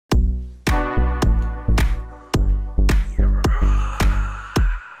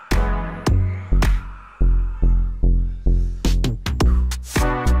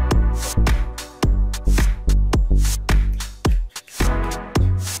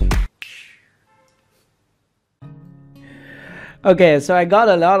Okay, so I got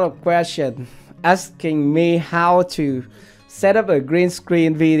a lot of questions asking me how to set up a green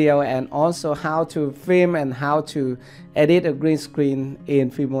screen video and also how to film and how to edit a green screen in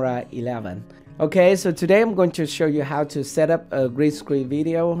Filmora 11. Okay, so today I'm going to show you how to set up a green screen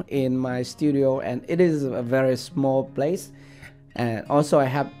video in my studio, and it is a very small place, and also I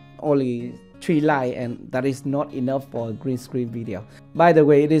have only 3 lights, and that is not enough for a green screen video. By the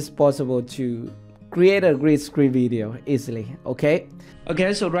way, it is possible to create a green screen video easily. Okay,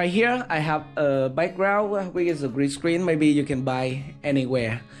 so right here I have a background which is a green screen. Maybe you can buy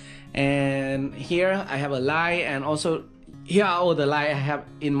anywhere, and here I have a light, and also here are all the lights I have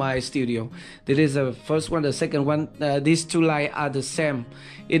in my studio. This is the first one, the second one. These 2 lights are the same.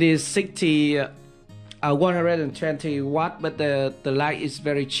 It is 120 watt, but the light is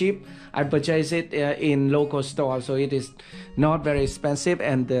very cheap. I purchased it in local store, so it is not very expensive,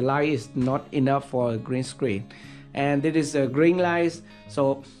 and the light is not enough for a green screen. And it is a green light,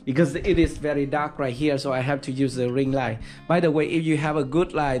 so because it is very dark right here, so I have to use the ring light. By the way, if you have a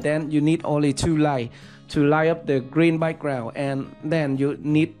good light, then you need only 2 lights to light up the green background, and then you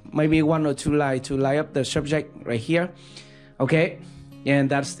need maybe 1 or 2 lights to light up the subject right here. Okay, and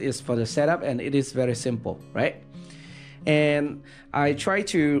that is for the setup, and it is very simple, right? And I try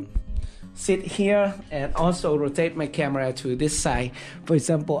to sit here and also rotate my camera to this side. For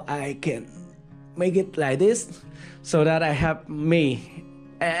example, I can make it like this so that I have me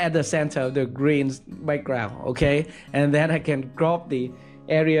at the center of the green background. Okay, and then I can crop the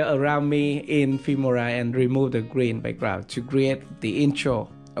area around me in Filmora and remove the green background to create the intro.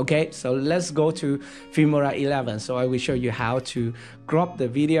 Okay, so let's go to Filmora 11. So I will show you how to crop the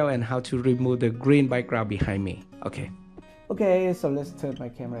video and how to remove the green background behind me. Okay, so let's turn my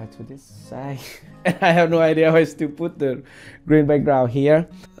camera to this side. I have no idea how to put the green background here.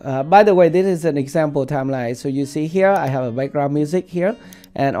 By the way, this is an example timeline. So you see here, I have a background music here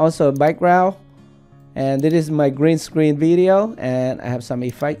and also a background. And this is my green screen video, and I have some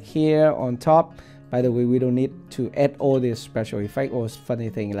effect here on top. By the way, we don't need to add all this special effect or funny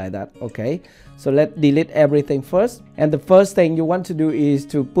thing like that. Okay, so let's delete everything first. And the first thing you want to do is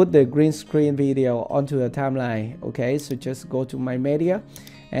to put the green screen video onto the timeline. Okay, so just go to my media,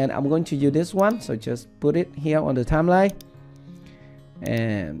 and I'm going to use this one. So just put it here on the timeline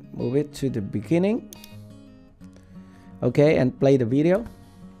and move it to the beginning. Okay, and play the video.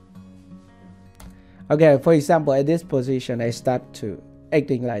 Okay, for example, at this position, I start to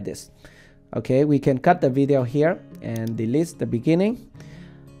acting like this. Okay, we can cut the video here and delete the beginning.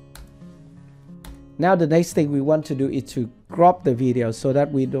 Now the next thing we want to do is to crop the video so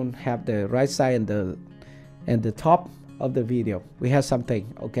that we don't have the right side and the top of the video. We have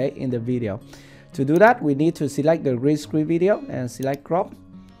something, okay, in the video. To do that, we need to select the green screen video and select crop.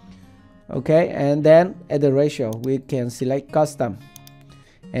 Okay, and then at the ratio, we can select custom.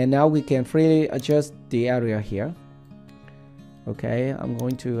 And now we can freely adjust the area here. Okay, I'm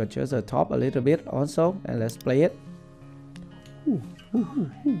going to adjust the top a little bit also, and let's play it.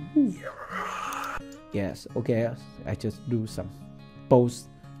 Yes, okay, I just do some pose.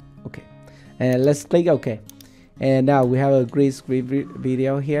 Okay, and let's click OK. And now we have a green screen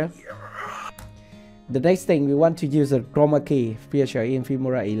video here. The next thing, we want to use a chroma key feature in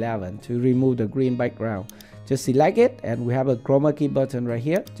Filmora 11 to remove the green background. Just select it, and we have a chroma key button right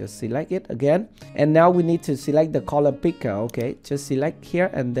here. Just select it again, and now we need to select the color picker. Okay, just select here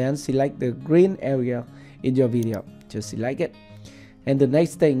and then select the green area in your video. Just select it. And the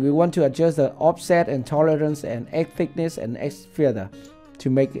next thing, we want to adjust the offset and tolerance and X thickness and X feather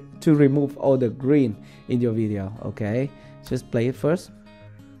to remove all the green in your video. Okay, just play it first.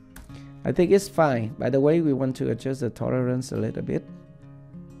 I think it's fine. By the way, we want to adjust the tolerance a little bit.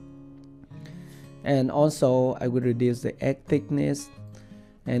 And also I will reduce the egg thickness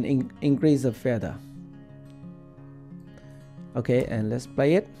and increase the feather. Okay, and let's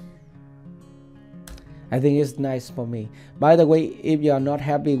play it. I think it's nice for me. By the way, if you are not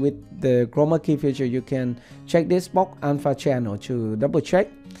happy with the chroma key feature, you can check this box alpha channel to double check.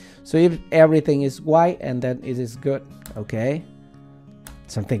 So if everything is white, and then it is good. Okay,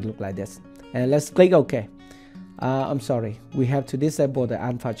 something look like this, and let's click OK. I'm sorry, we have to disable the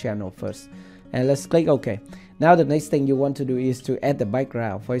alpha channel first. And let's click OK. Now the next thing you want to do is to add the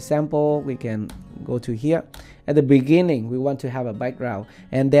background. For example, we can go to here. At the beginning, we want to have a background,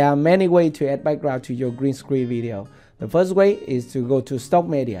 and there are many ways to add background to your green screen video. The first way is to go to stock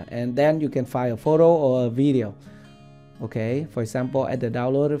media, and then you can find a photo or a video. Okay, for example, at the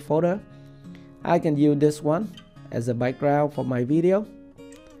downloaded folder, I can use this one as a background for my video.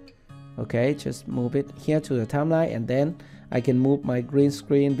 Okay, just move it here to the timeline, and then I can move my green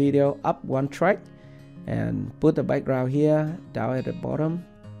screen video up 1 track, and put the background here down at the bottom.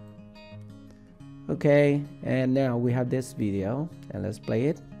 Okay, and now we have this video, and let's play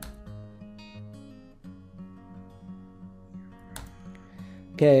it.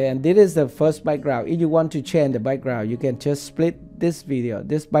 Okay, and this is the first background. If you want to change the background, you can just split this video,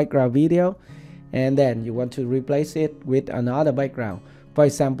 this background video, and then you want to replace it with another background. For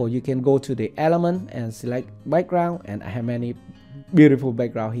example, you can go to the element and select background, and I have many beautiful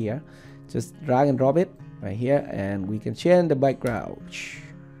background here. Just drag and drop it right here, and we can change the background.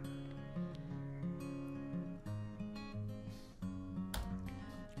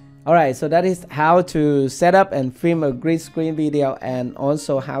 Alright, so that is how to set up and film a green screen video, and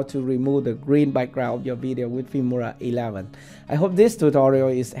also how to remove the green background of your video with Filmora 11. I hope this tutorial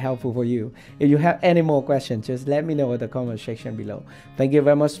is helpful for you. If you have any more questions, just let me know in the comment section below. Thank you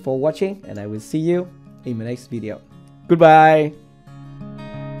very much for watching, and I will see you in my next video. Goodbye!